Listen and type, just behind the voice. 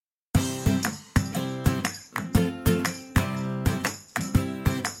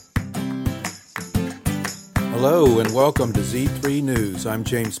Hello and welcome to Z3 News. I'm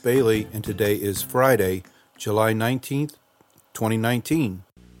James Bailey and today is Friday, July 19th, 2019.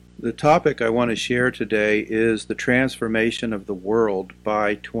 The topic I want to share today is the transformation of the world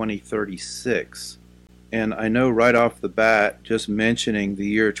by 2036. And I know right off the bat, just mentioning the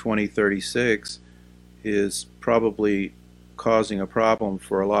year 2036 is probably causing a problem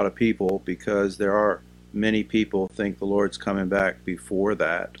for a lot of people because there are many people think the Lord's coming back before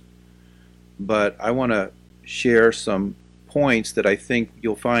that. But I want to share some points that I think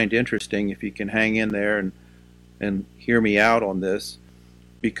you'll find interesting if you can hang in there and hear me out on this,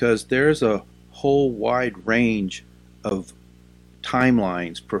 because there's a whole wide range of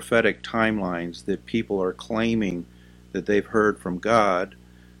timelines, prophetic timelines that people are claiming that they've heard from God,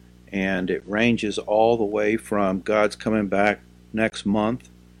 and it ranges all the way from God's coming back next month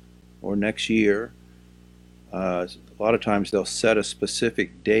or next year. A lot of times they'll set a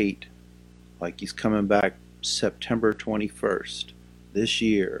specific date, like he's coming back September 21st this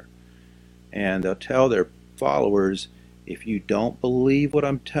year, and they'll tell their followers, if you don't believe what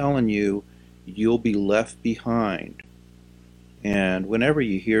I'm telling you, you'll be left behind. And whenever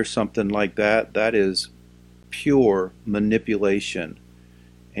you hear something like that, that is pure manipulation,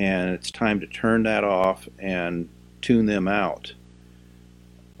 and it's time to turn that off and tune them out.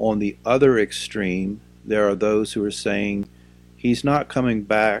 On the other extreme, there are those who are saying he's not coming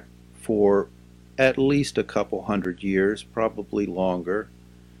back for at least a couple hundred years, probably longer.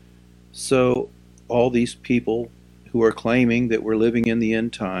 So all these people who are claiming that we're living in the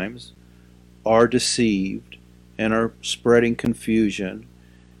end times are deceived and are spreading confusion.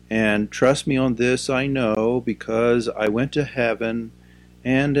 And trust me on this, I know, because I went to heaven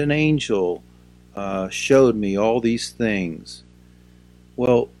and an angel showed me all these things.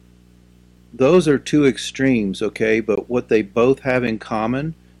 Well, those are two extremes, okay, but what they both have in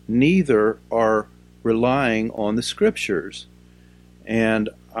common, neither are relying on the scriptures. And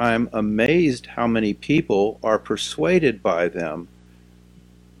I'm amazed how many people are persuaded by them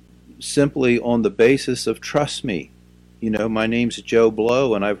simply on the basis of trust me. You know, my name's Joe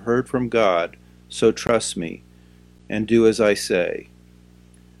Blow and I've heard from God, so trust me and do as I say.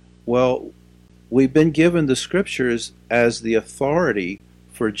 Well, we've been given the scriptures as the authority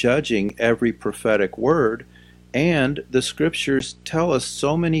for judging every prophetic word, and the scriptures tell us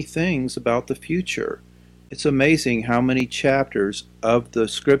so many things about the future. It's amazing how many chapters of the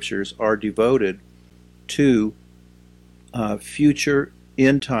scriptures are devoted to future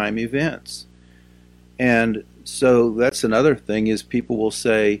end-time events. And so that's another thing, is people will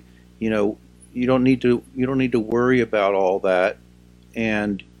say, you know, you don't need to worry about all that,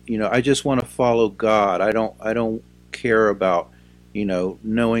 and you know, I just want to follow God. I don't care about, you know,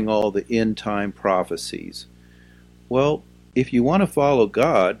 knowing all the end-time prophecies. Well, if you want to follow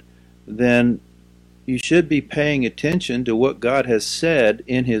God, then you should be paying attention to what God has said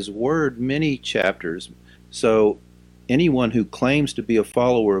in His Word many chapters. So anyone who claims to be a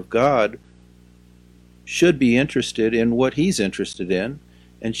follower of God should be interested in what He's interested in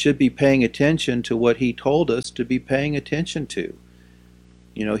and should be paying attention to what He told us to be paying attention to.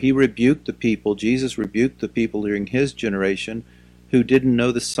 You know, He rebuked the people, Jesus rebuked the people during His generation who didn't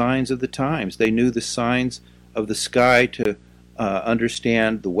know the signs of the times. They knew the signs of the sky to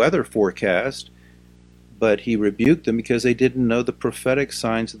understand the weather forecast, but He rebuked them because they didn't know the prophetic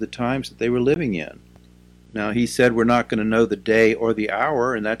signs of the times that they were living in. Now, He said we're not going to know the day or the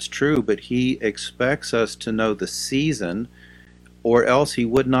hour, and that's true, but He expects us to know the season, or else He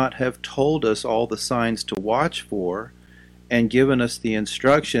would not have told us all the signs to watch for and given us the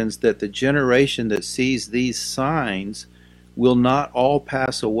instructions that the generation that sees these signs will not all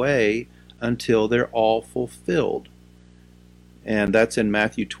pass away until they're all fulfilled. And that's in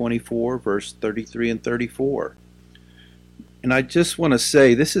Matthew 24, verse 33 and 34. And I just want to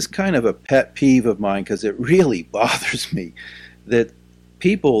say, this is kind of a pet peeve of mine because it really bothers me that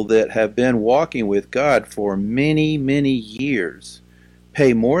people that have been walking with God for many, many years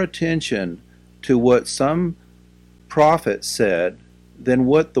pay more attention to what some prophet said than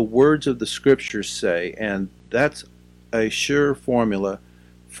what the words of the scriptures say. And that's a sure formula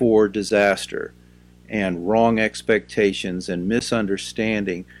for disaster and wrong expectations and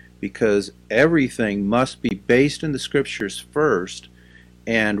misunderstanding, because everything must be based in the scriptures first,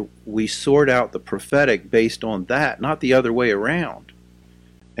 and we sort out the prophetic based on that, not the other way around.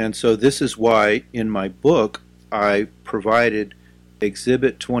 And so this is why in my book I provided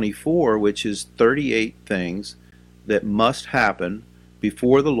Exhibit 24, which is 38 things that must happen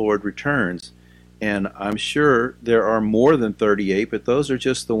before the Lord returns. And I'm sure there are more than 38, but those are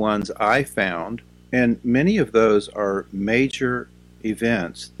just the ones I found. And many of those are major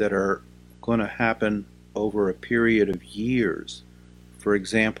events that are going to happen over a period of years. For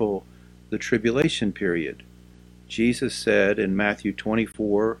example, the tribulation period. Jesus said in Matthew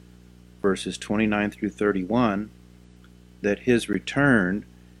 24, verses 29 through 31, that his return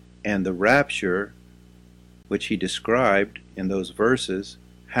and the rapture, which he described in those verses,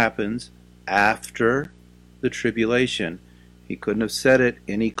 happens after the tribulation. He couldn't have said it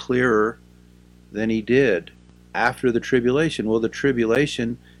any clearer than he did. After the tribulation. Well, the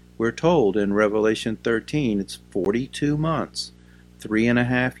tribulation, we're told in Revelation 13, it's 42 months,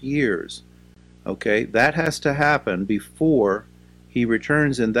 3.5 years. Okay, that has to happen before he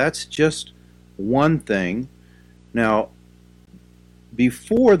returns, and that's just one thing. Now,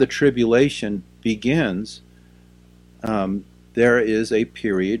 before the tribulation begins, there is a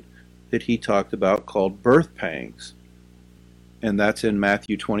period that he talked about called birth pangs. And that's in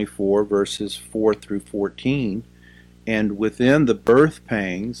Matthew 24, verses 4 through 14. And within the birth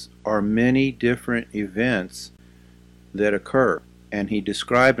pangs are many different events that occur. And he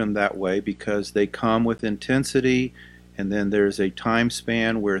described them that way because they come with intensity, and then there's a time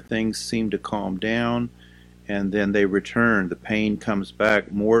span where things seem to calm down, and then they return. The pain comes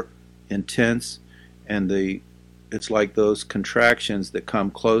back more intense, and it's like those contractions that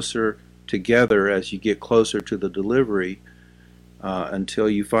come closer together as you get closer to the delivery, until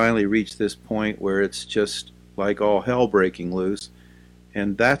you finally reach this point where it's just like all hell breaking loose,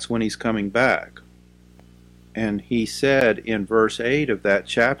 and that's when he's coming back. And he said in verse 8 of that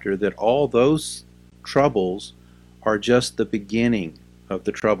chapter that all those troubles are just the beginning of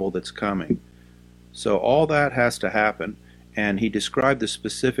the trouble that's coming. So all that has to happen, and he described the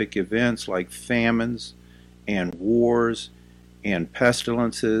specific events like famines and wars and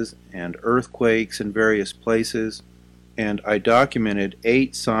pestilences and earthquakes in various places. And I documented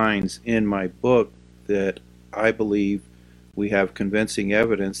 8 signs in my book that I believe we have convincing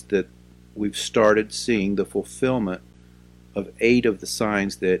evidence that we've started seeing the fulfillment of 8 of the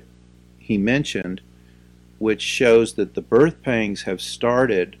signs that he mentioned, which shows that the birth pangs have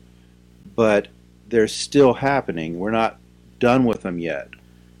started, but they're still happening. We're not done with them yet.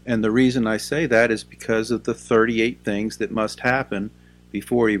 And the reason I say that is because of the 38 things that must happen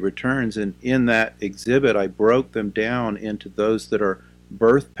before he returns. And in that exhibit, I broke them down into those that are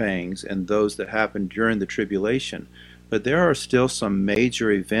birth pangs and those that happen during the tribulation. But there are still some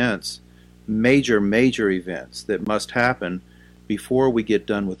major events, major events that must happen before we get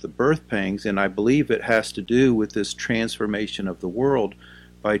done with the birth pangs. And I believe it has to do with this transformation of the world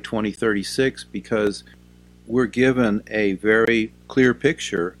by 2036, because we're given a very clear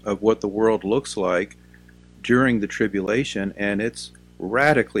picture of what the world looks like during the tribulation, and it's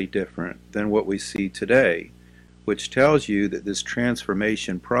radically different than what we see today, which tells you that this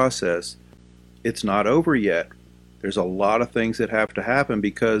transformation process, it's not over yet. There's a lot of things that have to happen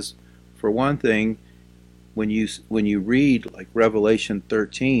because, for one thing, when you read like Revelation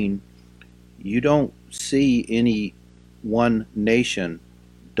 13, you don't see any one nation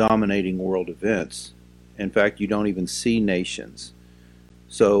dominating world events. In fact, you don't even see nations.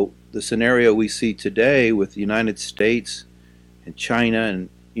 So the scenario we see today with the United States and China and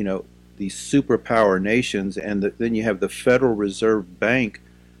these superpower nations, and then you have the Federal Reserve Bank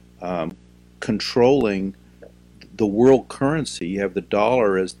controlling the world currency. You have the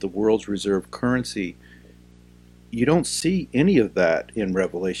dollar as the world's reserve currency. You don't see any of that in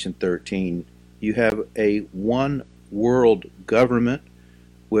Revelation 13. You have a one world government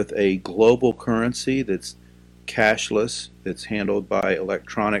with a global currency that's cashless, that's handled by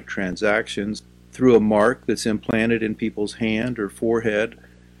electronic transactions through a mark that's implanted in people's hand or forehead.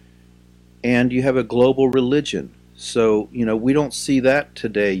 And you have a global religion. So, we don't see that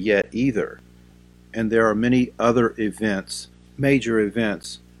today yet either. And there are many other events, major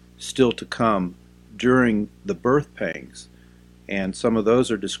events, still to come during the birth pangs. And some of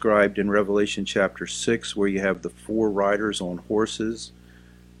those are described in Revelation chapter 6, where you have the 4 riders on horses,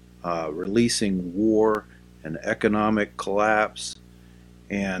 releasing war and economic collapse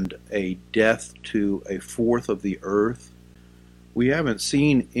and a death to a fourth of the earth. We haven't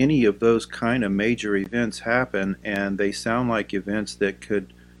seen any of those kind of major events happen, and they sound like events that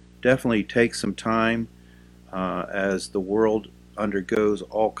could definitely take some time as the world undergoes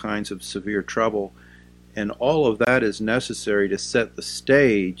all kinds of severe trouble. And all of that is necessary to set the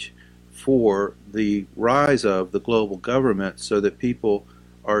stage for the rise of the global government, so that people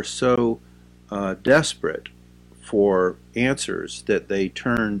are so desperate for answers that they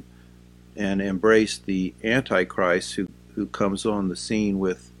turn and embrace the Antichrist who comes on the scene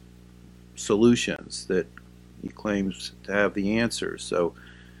with solutions that he claims to have the answers. So,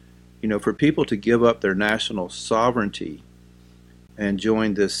 for people to give up their national sovereignty and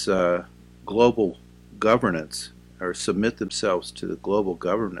join this global governance or submit themselves to the global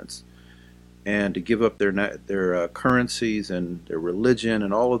governance and to give up their currencies and their religion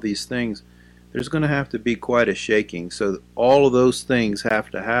and all of these things, there's going to have to be quite a shaking. So all of those things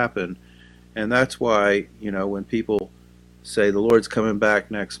have to happen, and that's why, when people say the Lord's coming back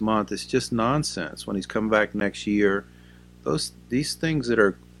next month, it's just nonsense. When He's coming back next year, these things that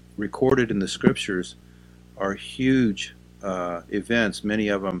are recorded in the Scriptures are huge events, many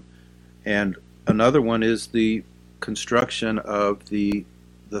of them. And another one is the construction of the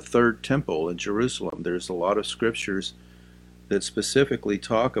third temple in Jerusalem. There's a lot of scriptures that specifically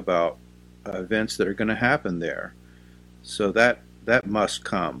talk about events that are going to happen there. So that must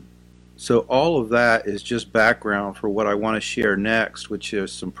come. So all of that is just background for what I want to share next, which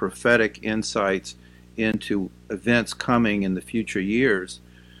is some prophetic insights into events coming in the future years.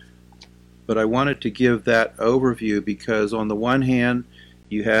 But I wanted to give that overview because on the one hand,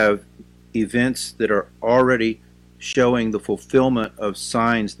 you have events that are already showing the fulfillment of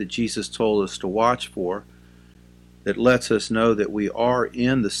signs that Jesus told us to watch for, that lets us know that we are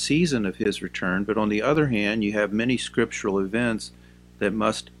in the season of His return. But on the other hand, you have many scriptural events that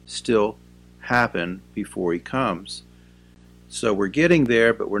must still happen before He comes. So we're getting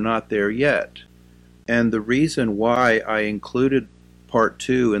there, but we're not there yet. And the reason why I included part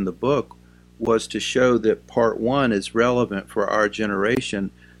 2 in the book was to show that part 1 is relevant for our generation,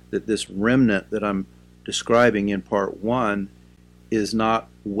 that this remnant that I'm describing in part 1 is not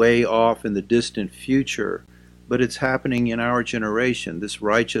way off in the distant future, but it's happening in our generation. This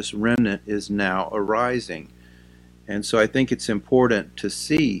righteous remnant is now arising. And so I think it's important to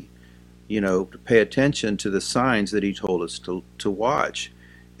see, to pay attention to the signs that He told us to watch.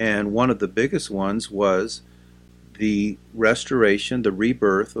 And one of the biggest ones was the restoration, the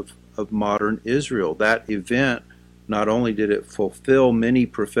rebirth of modern Israel. That event, not only did it fulfill many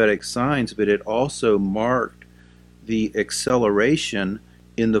prophetic signs, but it also marked the acceleration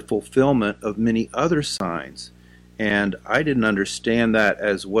in the fulfillment of many other signs. And I didn't understand that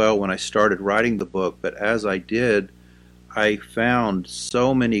as well when I started writing the book, but as I did, I found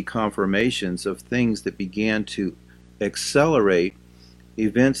so many confirmations of things that began to accelerate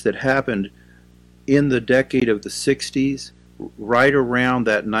events that happened in the decade of the 60s, right around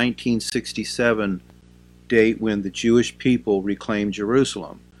that 1967 date when the Jewish people reclaimed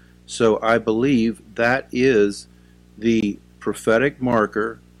Jerusalem. So I believe that is the prophetic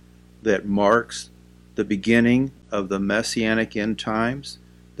marker that marks the beginning of the Messianic end times,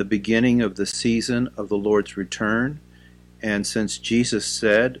 the beginning of the season of the Lord's return. And since Jesus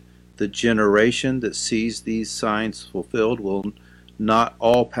said the generation that sees these signs fulfilled will not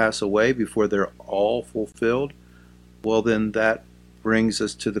all pass away before they're all fulfilled, well, then that brings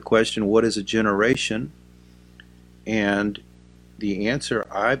us to the question, what is a generation? And the answer,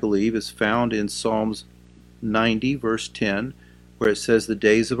 I believe, is found in Psalms 90, verse 10, where it says, the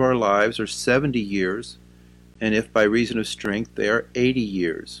days of our lives are 70 years, and if by reason of strength, they are 80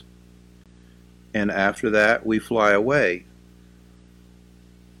 years. And after that, we fly away.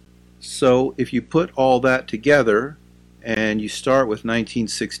 So if you put all that together, and you start with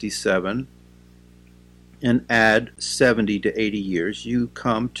 1967, and add 70 to 80 years, you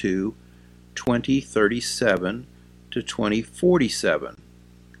come to 2037 to 2047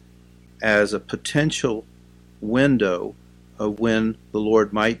 as a potential window of when the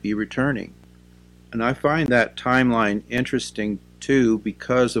Lord might be returning. And I find that timeline interesting too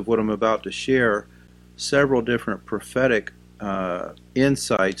because of what I'm about to share, several different prophetic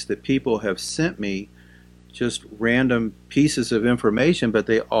insights that people have sent me, just random pieces of information, but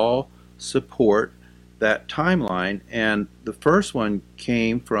they all support that timeline. And the first one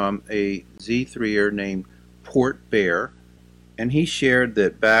came from a Z3er named Port Bear, and he shared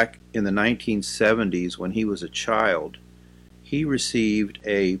that back in the 1970s when he was a child, he received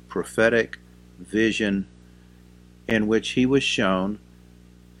a prophetic vision in which he was shown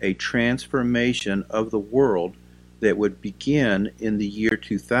a transformation of the world that would begin in the year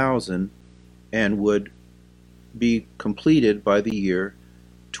 2000 and would be completed by the year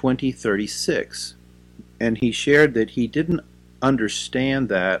 2036. And he shared that he didn't understand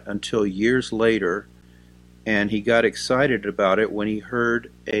that until years later, and he got excited about it when he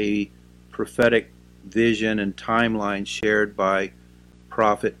heard a prophetic vision and timeline shared by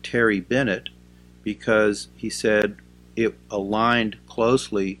Prophet Terry Bennett, because he said it aligned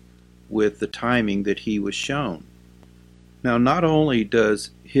closely with the timing that he was shown. Now, not only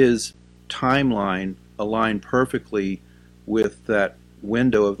does his timeline align perfectly with that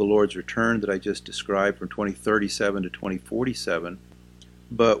window of the Lord's return that I just described from 2037 to 2047,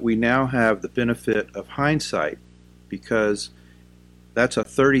 but we now have the benefit of hindsight, because That's a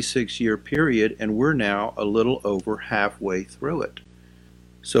 36-year period, and we're now a little over halfway through it.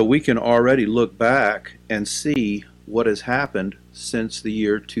 So we can already look back and see what has happened since the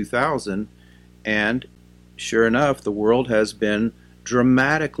year 2000, and sure enough, the world has been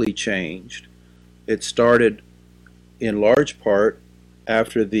dramatically changed. It started in large part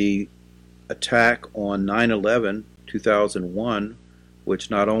after the attack on 9/11, 2001, which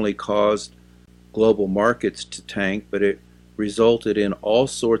not only caused global markets to tank, but it resulted in all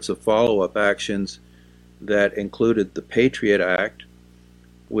sorts of follow-up actions that included the Patriot Act,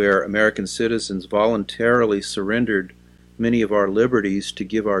 where American citizens voluntarily surrendered many of our liberties to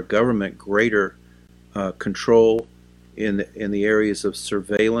give our government greater control in the areas of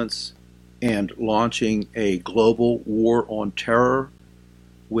surveillance, and launching a global war on terror,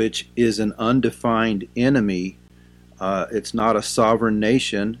 which is an undefined enemy. It's not a sovereign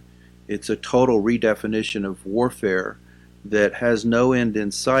nation. It's a total redefinition of warfare that has no end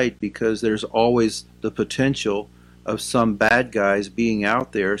in sight, because there's always the potential of some bad guys being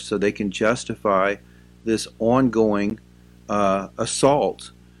out there so they can justify this ongoing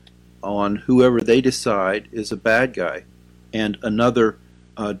assault on whoever they decide is a bad guy. And another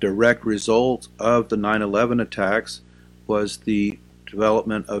direct result of the 9/11 attacks was the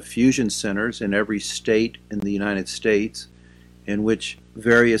development of fusion centers in every state in the United States, in which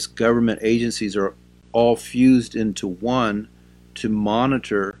various government agencies are all fused into one to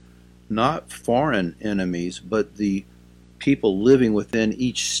monitor not foreign enemies, but the people living within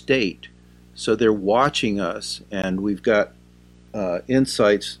each state. So they're watching us, and we've got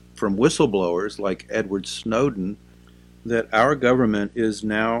insights from whistleblowers like Edward Snowden that our government is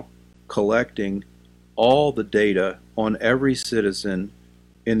now collecting all the data on every citizen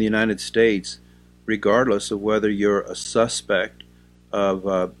in the United States, regardless of whether you're a suspect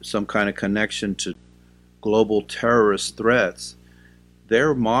of some kind of connection to global terrorist threats.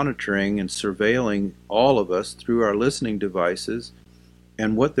 They're monitoring and surveilling all of us through our listening devices,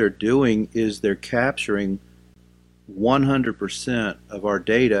 and what they're doing is they're capturing 100% of our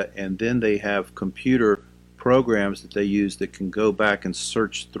data, and then they have computer programs that they use that can go back and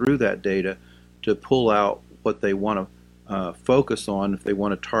search through that data to pull out what they want to focus on. If they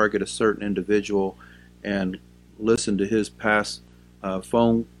want to target a certain individual and listen to his past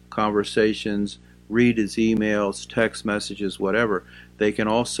phone conversations, read his emails, text messages, whatever, they can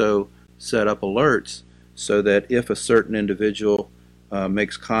also set up alerts so that if a certain individual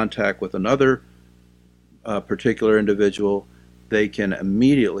makes contact with another particular individual, they can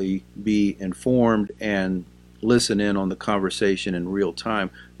immediately be informed and listen in on the conversation in real time.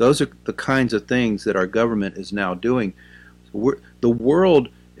 Those are the kinds of things that our government is now doing. The world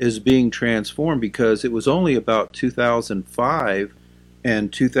is being transformed because it was only about 2005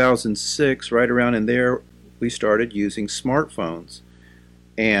 and 2006, right around in there, we started using smartphones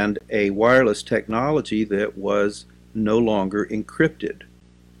and a wireless technology that was no longer encrypted.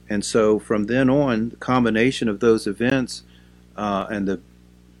 And so from then on, the combination of those events and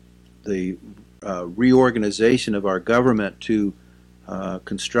the reorganization of our government to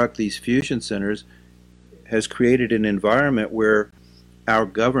construct these fusion centers has created an environment where our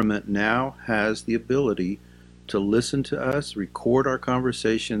government now has the ability to listen to us, record our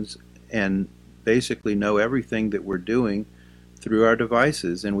conversations, and basically know everything that we're doing through our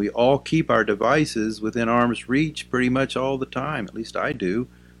devices. And we all keep our devices within arm's reach pretty much all the time, at least I do.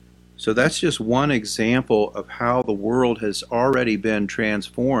 So that's just one example of how the world has already been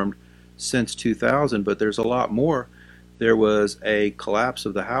transformed since 2000, but there's a lot more. There was a collapse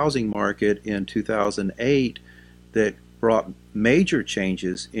of the housing market in 2008 that brought major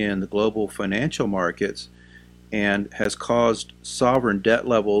changes in the global financial markets and has caused sovereign debt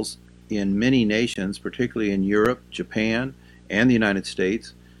levels in many nations, particularly in Europe, Japan, and the United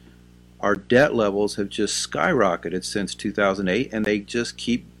States. Our debt levels have just skyrocketed since 2008, and they just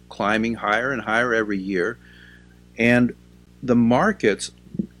keep climbing higher and higher every year. And the markets,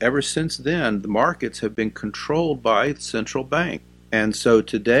 ever since then, the markets have been controlled by the central bank. And so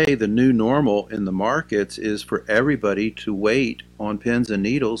today, the new normal in the markets is for everybody to wait on pins and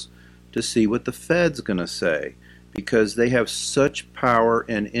needles to see what the Fed's going to say, because they have such power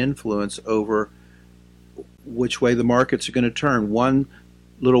and influence over which way the markets are going to turn. One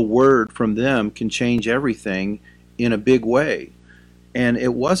little word from them can change everything in a big way. And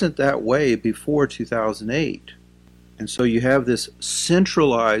it wasn't that way before 2008. And so you have this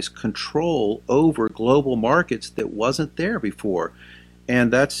centralized control over global markets that wasn't there before.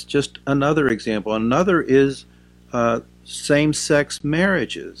 And that's just another example. Another is same-sex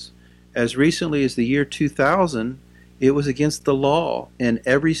marriages. As recently as the year 2000, it was against the law in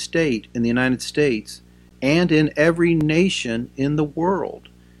every state in the United States and in every nation in the world.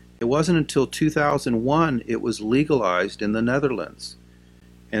 It wasn't until 2001 it was legalized in the Netherlands.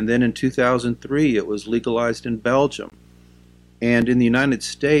 And then in 2003 it was legalized in Belgium. And in the United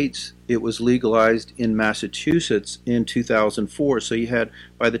States it was legalized in Massachusetts in 2004. So you had,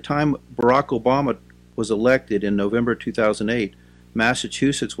 by the time Barack Obama was elected in November 2008,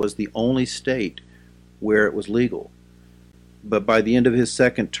 Massachusetts was the only state where it was legal. But by the end of his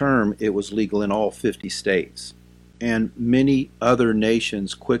second term, it was legal in all 50 states. And many other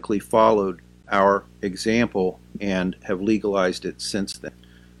nations quickly followed our example and have legalized it since then.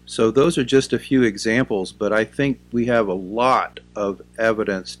 So those are just a few examples, but I think we have a lot of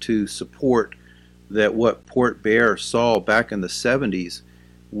evidence to support that what Port Bear saw back in the 70s,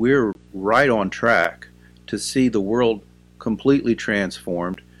 we're right on track to see the world completely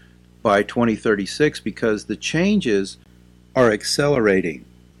transformed by 2036, because the changes are accelerating.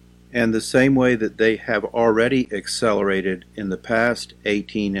 And the same way that they have already accelerated in the past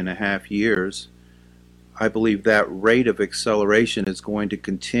 18 and a half years, I believe that rate of acceleration is going to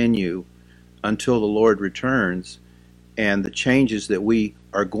continue until the Lord returns, and the changes that we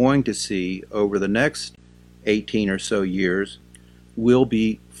are going to see over the next 18 or so years will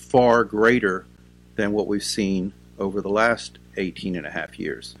be far greater than what we've seen over the last 18 and a half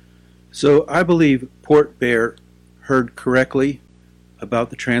years. So I believe Port Bear heard correctly about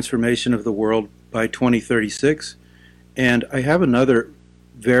the transformation of the world by 2036, and I have another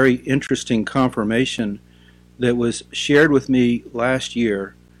very interesting confirmation that was shared with me last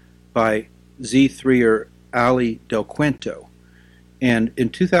year by Z3er Ali Del Cuento. And in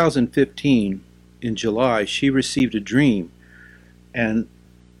 2015, in July, she received a dream, and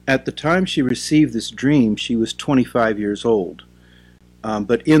at the time she received this dream, she was 25 years old.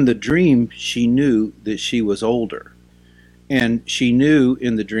 But in the dream, she knew that she was older. And she knew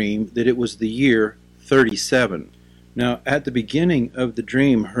in the dream that it was the year 37. Now, at the beginning of the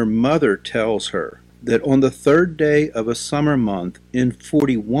dream, her mother tells her that on the third day of a summer month in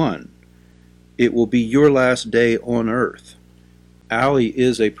 41, it will be your last day on earth. Ali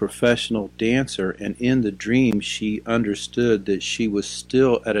is a professional dancer, and in the dream she understood that she was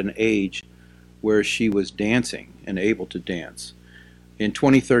still at an age where she was dancing and able to dance. In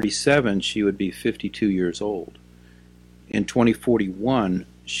 2037, she would be 52 years old. In 2041,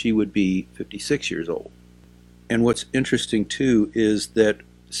 she would be 56 years old. And what's interesting, too, is that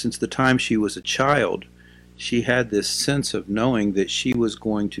since the time she was a child, she had this sense of knowing that she was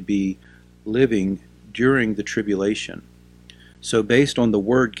going to be living during the tribulation. So based on the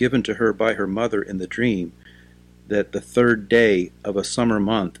word given to her by her mother in the dream, that the third day of a summer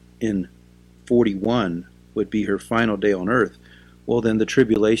month in 41 would be her final day on earth, well, then the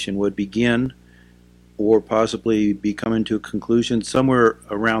tribulation would begin or possibly be coming to a conclusion somewhere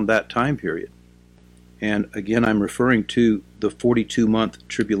around that time period. And again, I'm referring to the 42-month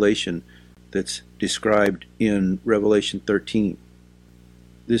tribulation that's described in Revelation 13.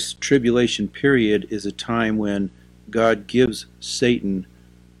 This tribulation period is a time when God gives Satan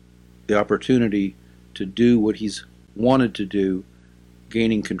the opportunity to do what he's wanted to do,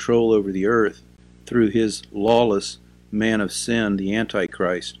 gaining control over the earth through his lawless man of sin, the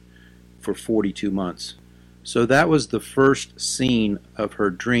Antichrist, for 42 months. So that was the first scene of her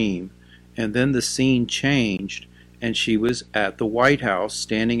dream, and then the scene changed, and she was at the White House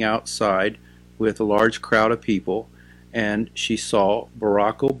standing outside with a large crowd of people, and she saw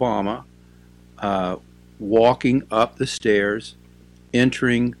Barack Obama walking up the stairs,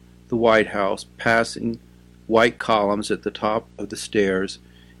 entering the White House, passing white columns at the top of the stairs,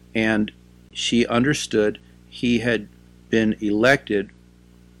 and she understood he had been elected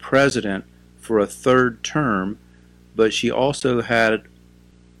president for a third term, but she also had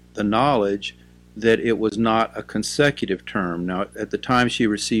the knowledge that it was not a consecutive term. Now, at the time she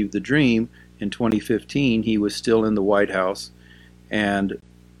received the dream in 2015, he was still in the White House and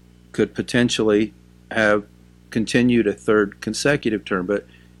could potentially have continued a third consecutive term. But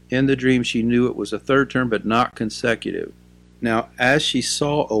in the dream, she knew it was a third term, but not consecutive. Now, as she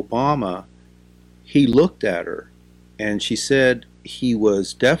saw Obama, he looked at her, and she said he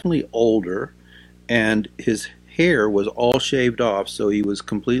was definitely older, and his hair was all shaved off, so he was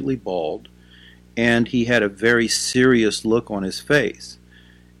completely bald, and he had a very serious look on his face.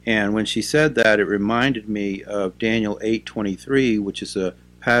 And when she said that, it reminded me of Daniel 8:23, which is a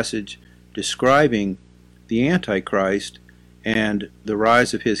passage describing the Antichrist and the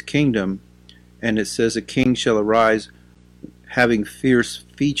rise of his kingdom, and it says a king shall arise having fierce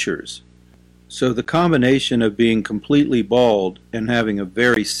features. So the combination of being completely bald and having a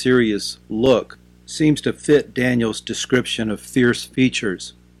very serious look seems to fit Daniel's description of fierce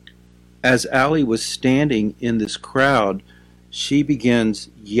features. As Ali was standing in this crowd, she begins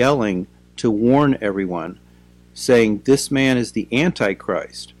yelling to warn everyone, saying, "This man is the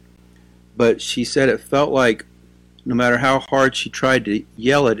Antichrist." But she said it felt like no matter how hard she tried to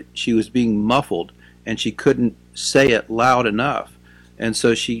yell it, she was being muffled and she couldn't say it loud enough. And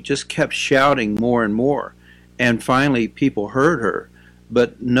so she just kept shouting more and more. And finally, people heard her,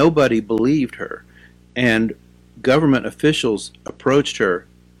 but nobody believed her. And government officials approached her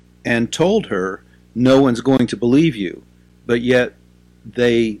and told her, "No one's going to believe you." But yet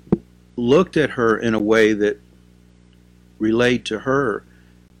they looked at her in a way that relayed to her,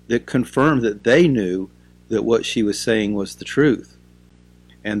 that confirmed that they knew that what she was saying was the truth.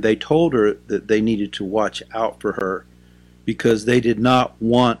 And they told her that they needed to watch out for her because they did not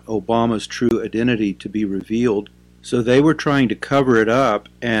want Obama's true identity to be revealed. So they were trying to cover it up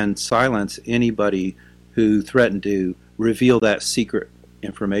and silence anybody who threatened to reveal that secret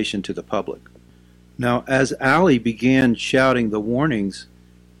information to the public. Now, as Ali began shouting the warnings,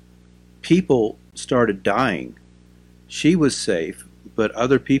 people started dying. She was safe, but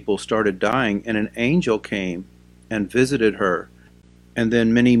other people started dying, and an angel came and visited her. And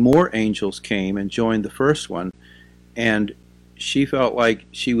then many more angels came and joined the first one, and she felt like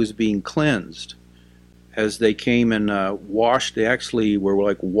she was being cleansed. As they came and washed, they actually were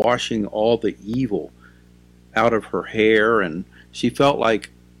like washing all the evil out of her hair, and she felt like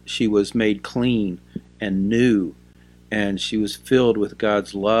she was made clean and new, and she was filled with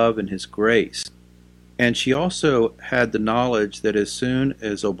God's love and His grace. And she also had the knowledge that as soon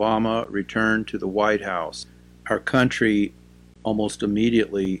as Obama returned to the White House, our country almost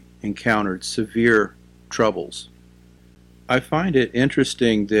immediately encountered severe troubles. I find it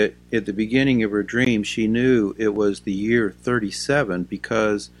interesting that at the beginning of her dream she knew it was the year 37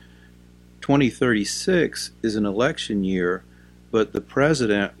 because 2036 is an election year, but the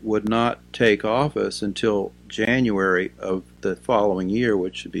president would not take office until January of the following year,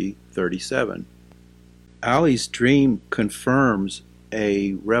 which should be 37. Ali's dream confirms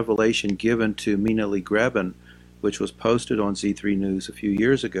a revelation given to Mina Lee Greben, which was posted on Z3 News a few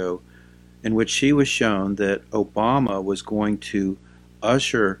years ago, in which she was shown that Obama was going to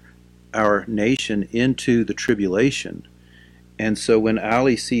usher our nation into the tribulation. And so when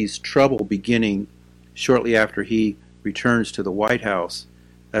Ali sees trouble beginning shortly after he returns to the White House,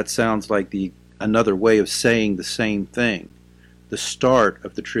 that sounds like another way of saying the same thing, the start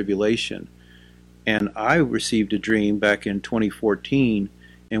of the tribulation. And I received a dream back in 2014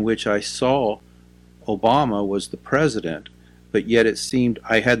 in which I saw Obama was the president, but yet it seemed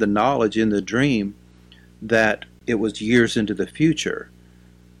I had the knowledge in the dream that it was years into the future.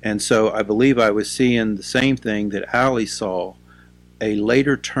 And so I believe I was seeing the same thing that Ali saw, a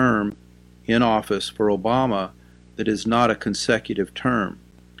later term in office for Obama that is not a consecutive term.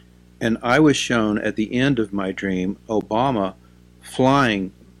 And I was shown at the end of my dream Obama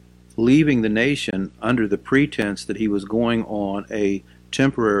flying, leaving the nation under the pretense that he was going on a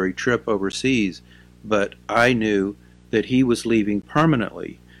temporary trip overseas, but I knew that he was leaving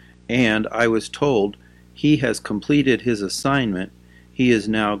permanently, and I was told he has completed his assignment. He is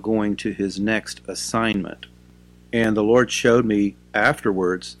now going to his next assignment. And the Lord showed me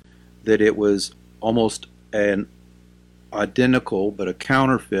afterwards that it was almost an identical but a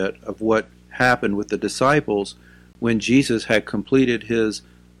counterfeit of what happened with the disciples when Jesus had completed his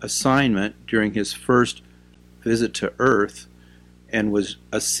assignment during his first visit to earth and was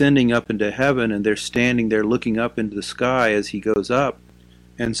ascending up into heaven, and they're standing there looking up into the sky as he goes up,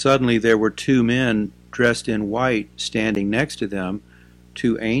 and suddenly there were two men dressed in white standing next to them,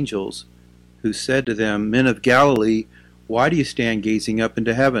 two angels, who said to them, "Men of Galilee, why do you stand gazing up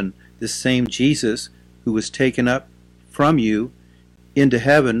into heaven? This same Jesus who was taken up from you into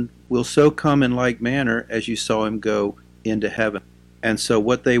heaven will so come in like manner as you saw him go into heaven." And so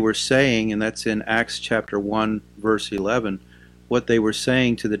what they were saying, and that's in Acts chapter 1, verse 11, what they were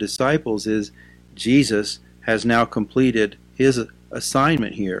saying to the disciples is Jesus has now completed his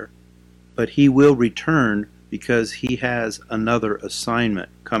assignment here, but he will return because he has another assignment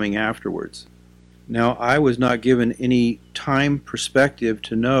coming afterwards. Now, I was not given any time perspective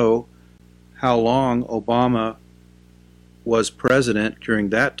to know how long Obama was president during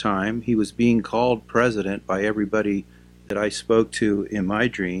that time. He was being called president by everybody that I spoke to in my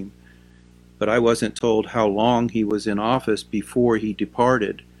dream, but I wasn't told how long he was in office before he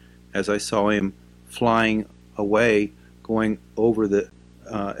departed, as I saw him flying away, going over the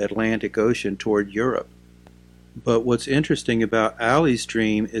Atlantic Ocean toward Europe. But what's interesting about Ali's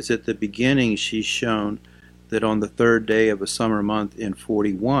dream is at the beginning she's shown that on the third day of a summer month in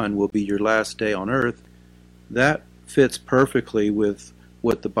 41 will be your last day on earth. That fits perfectly with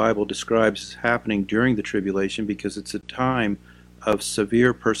what the Bible describes as happening during the tribulation, because it's a time of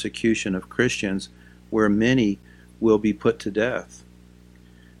severe persecution of Christians where many will be put to death.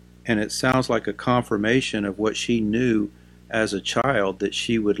 And it sounds like a confirmation of what she knew as a child, that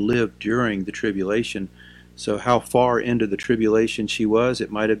she would live during the tribulation. So how far into the tribulation she was,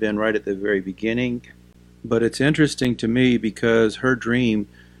 it might have been right at the very beginning. But it's interesting to me because her dream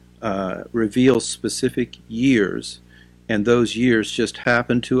reveals specific years, and those years just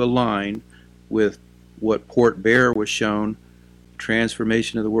happen to align with what Port Bear was shown,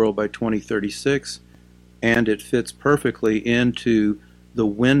 transformation of the world by 2036, and it fits perfectly into the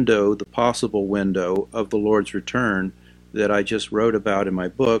window, the possible window of the Lord's return that I just wrote about in my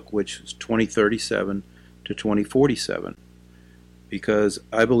book, which is 2037 to 2047. Because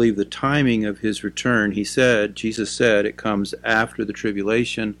I believe the timing of his return, Jesus said, it comes after the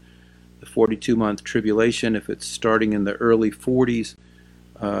tribulation, the 42-month tribulation. If it's starting in the early 40s,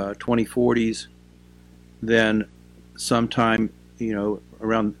 2040s, then sometime,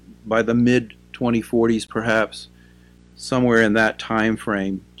 around by the mid 2040s perhaps, somewhere in that time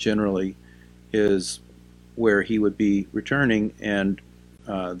frame generally is where he would be returning, and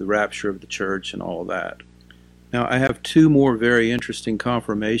the rapture of the church and all of that. Now I have two more very interesting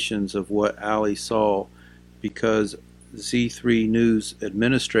confirmations of what Allie saw, because Z3 News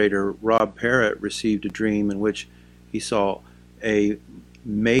administrator Rob Parrott received a dream in which he saw a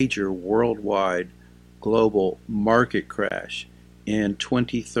major worldwide global market crash in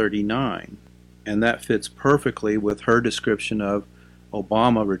 2039, and that fits perfectly with her description of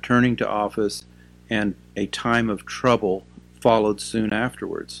Obama returning to office and a time of trouble followed soon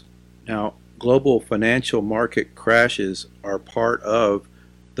afterwards. Now, global financial market crashes are part of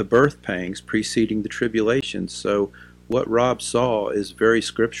the birth pangs preceding the tribulation. So what Rob saw is very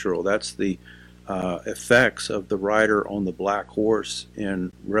scriptural. That's the effects of the rider on the black horse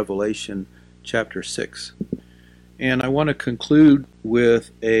in Revelation chapter 6. And I want to conclude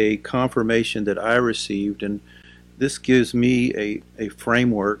with a confirmation that I received, and this gives me a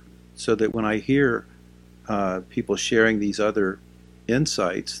framework so that when I hear people sharing these other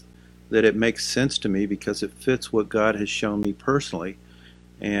insights, that it makes sense to me because it fits what God has shown me personally.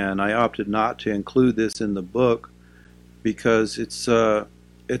 And I opted not to include this in the book because it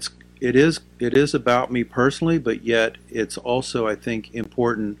is about me personally, but yet it's also, I think,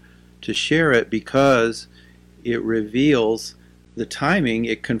 important to share it because it reveals the timing.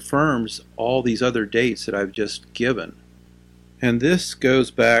 It confirms all these other dates that I've just given. And this goes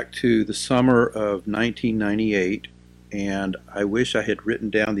back to the summer of 1998, and I wish I had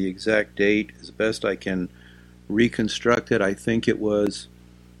written down the exact date as best I can reconstruct it. I think it was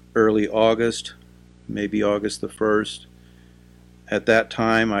early August, maybe August the 1st. At that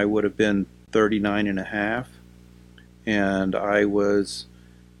time I would have been 39 and a half, and I was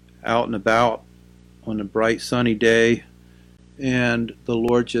out and about on a bright sunny day, and the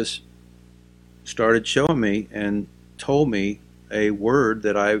Lord just started showing me and told me a word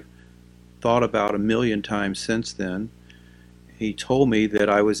that I've thought about a million times since then. He told me that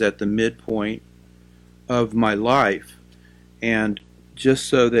I was at the midpoint of my life, and just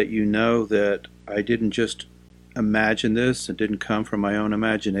so that you know that I didn't just imagine this, it didn't come from my own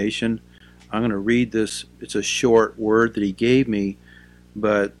imagination, I'm going to read this. It's a short word that he gave me,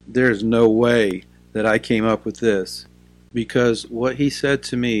 but there's no way that I came up with this, because what he said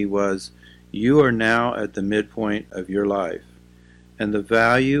to me was, you are now at the midpoint of your life, and the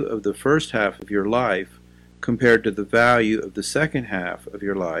value of the first half of your life compared to the value of the second half of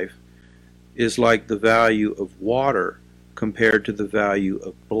your life is like the value of water compared to the value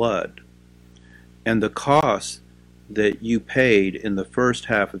of blood. And the cost that you paid in the first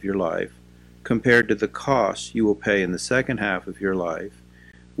half of your life compared to the cost you will pay in the second half of your life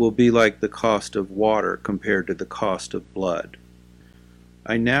will be like the cost of water compared to the cost of blood.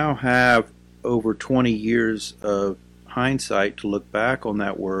 I now have over 20 years of hindsight to look back on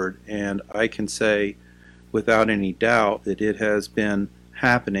that word, and I can say without any doubt that it has been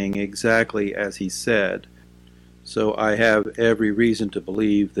happening exactly as he said. So I have every reason to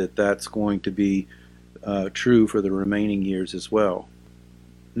believe that that's going to be true for the remaining years as well.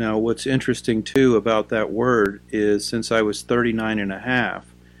 Now, what's interesting too about that word is, since I was 39 and a half,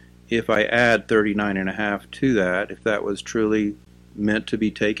 if I add 39 and a half to that, if that was truly meant to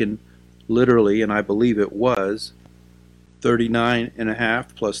be taken literally, and I believe it was, 39 and a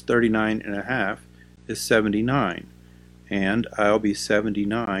half plus 39 and a half is 79, and I'll be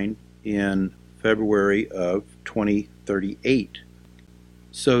 79 in February of 2038.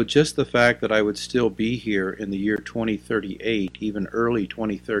 So just the fact that I would still be here in the year 2038, even early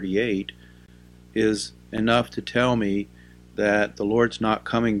 2038, is enough to tell me that the Lord's not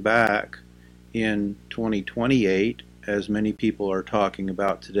coming back in 2028, as many people are talking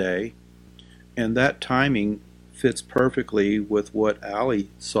about today. And that timing fits perfectly with what Ali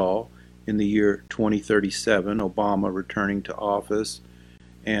saw in the year 2037, Obama returning to office,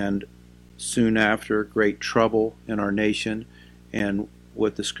 and soon after, great trouble in our nation, and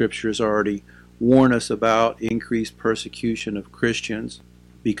what the scriptures already warn us about, increased persecution of Christians,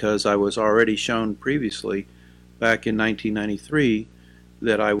 because I was already shown previously, back in 1993,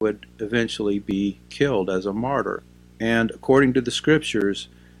 that I would eventually be killed as a martyr. And according to the scriptures,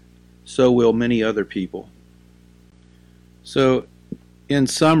 so will many other people. So, in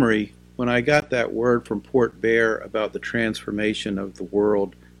summary, when I got that word from Port Bear about the transformation of the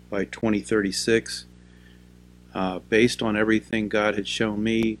world by 2036, based on everything God had shown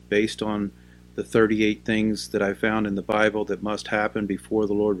me, based on the 38 things that I found in the Bible that must happen before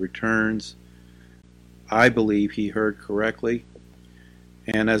the Lord returns, I believe He heard correctly.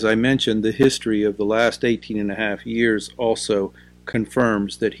 And as I mentioned, the history of the last 18 and a half years also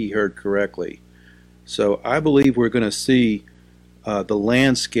confirms that He heard correctly. So I believe we're going to see the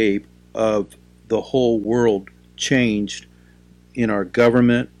landscape of the whole world changed in our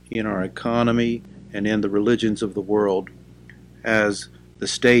government, in our economy, and in the religions of the world as the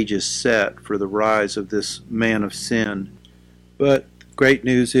stage is set for the rise of this man of sin. But great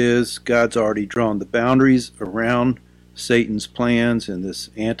news is God's already drawn the boundaries around Satan's plans and this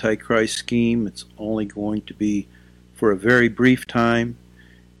Antichrist scheme. It's only going to be for a very brief time,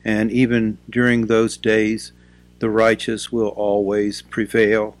 and even during those days, the righteous will always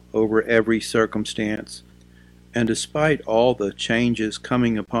prevail over every circumstance. And despite all the changes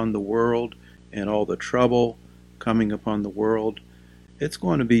coming upon the world and all the trouble coming upon the world, it's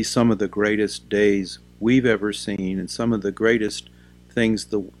going to be some of the greatest days we've ever seen, and some of the greatest things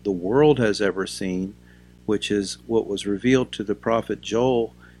the world has ever seen, which is what was revealed to the prophet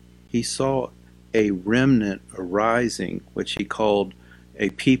Joel. He saw a remnant arising, which he called a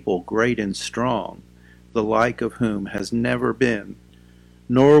people great and strong, the like of whom has never been,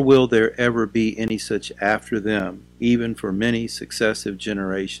 nor will there ever be any such after them, even for many successive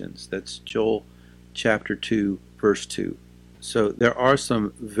generations. That's Joel chapter 2, verse 2. So there are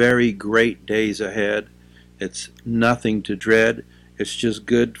some very great days ahead. It's nothing to dread. It's just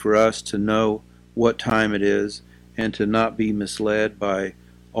good for us to know what time it is and to not be misled by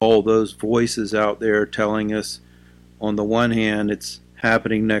all those voices out there telling us, on the one hand, it's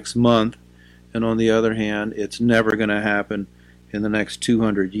happening next month, and on the other hand, it's never going to happen in the next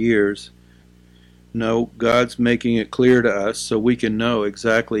 200 years. No, God's making it clear to us so we can know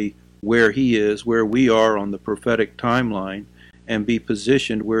exactly where He is, where we are on the prophetic timeline, and be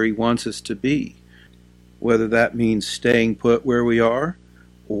positioned where He wants us to be. Whether that means staying put where we are,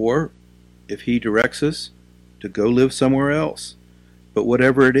 or if He directs us to go live somewhere else. But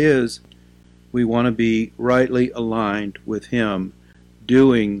whatever it is, we want to be rightly aligned with Him,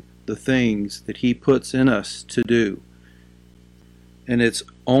 doing the things that He puts in us to do. And it's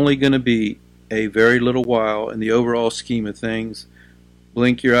only going to be a very little while in the overall scheme of things.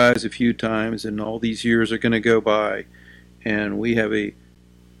 Blink your eyes a few times and all these years are going to go by, and we have a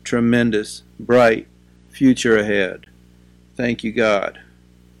tremendous, bright future ahead. Thank you, God.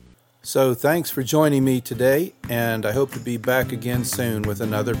 So thanks for joining me today, and I hope to be back again soon with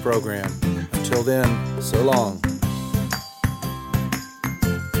another program. Until then, so long.